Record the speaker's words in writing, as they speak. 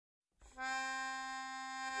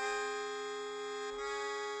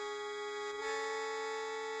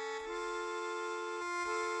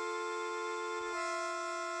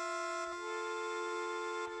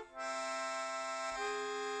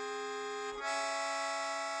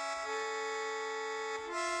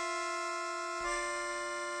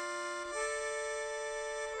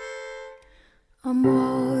I'm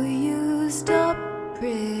all used up,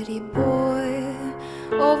 pretty boy.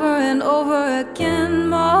 Over and over again,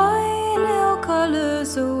 my nail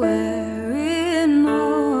colors are wearing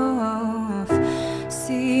off.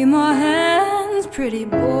 See my hands, pretty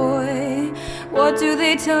boy. What do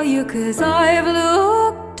they tell you? 'Cause I've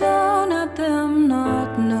looked down at them,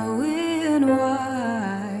 not knowing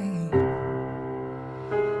why.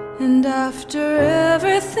 And after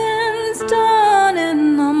everything's done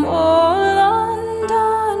and I'm all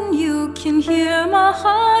undone, you can hear my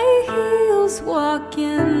high heels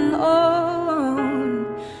walking on.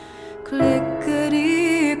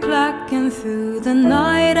 Clickity-clacking through the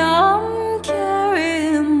night, I'm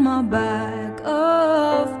carrying my bag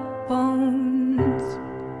of bones.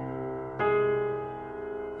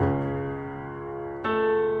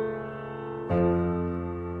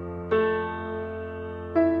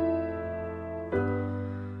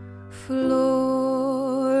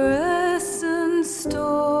 Fluorescent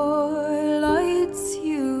starlights,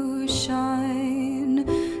 you shine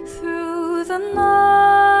through the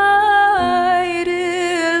night,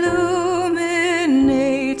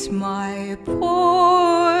 illuminate my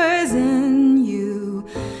pores, and you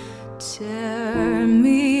tear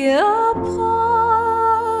me apart.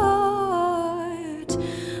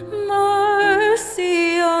 Mercy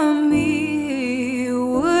on me,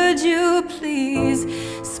 would you please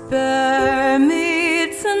spare me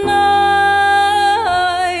tonight?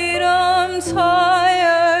 I'm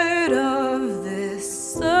tired of this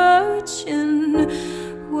searching.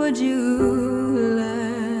 Would you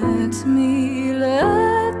let me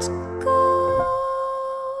let go?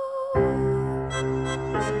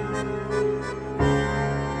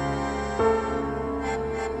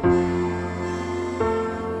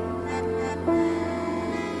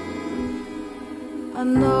 I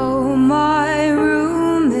know my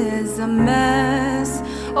room is a mess.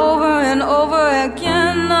 Over and over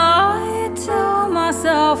again, I tell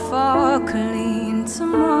myself I'll clean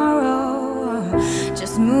tomorrow.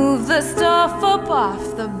 Just move the stuff up off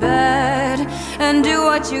the bed and do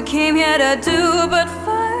what you came here to do. But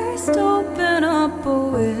first, open up a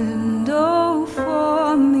window for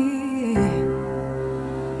me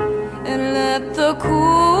and let the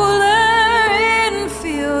cooler in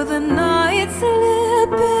feel the night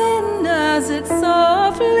slip in as it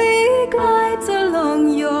softly glides along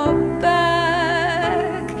your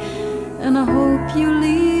back. And I hope you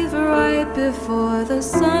leave right before the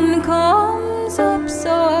sun comes up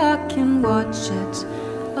so I can watch it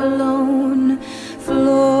alone.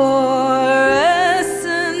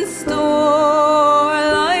 Fluorescent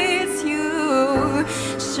starlights, you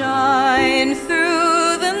shine through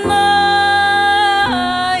the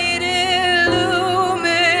night,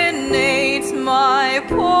 illuminate my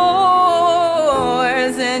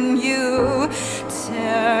pores, and you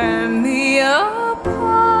tear me apart.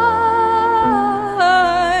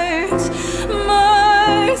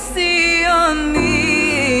 Mercy on me,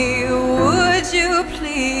 would you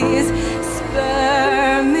please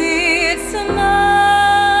spare me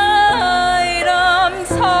tonight? I'm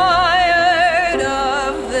tired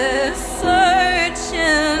of this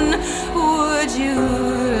searching. Would you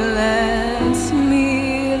let me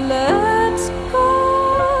let go?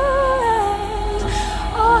 And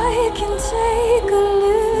I can take a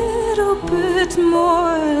little bit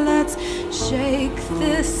more. Let's shake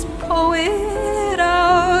this poet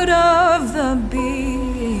out of the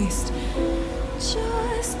beast.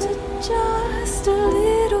 Just a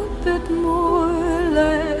little bit more.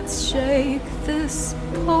 Let's shake this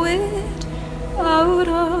poet out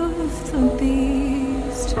of the beast.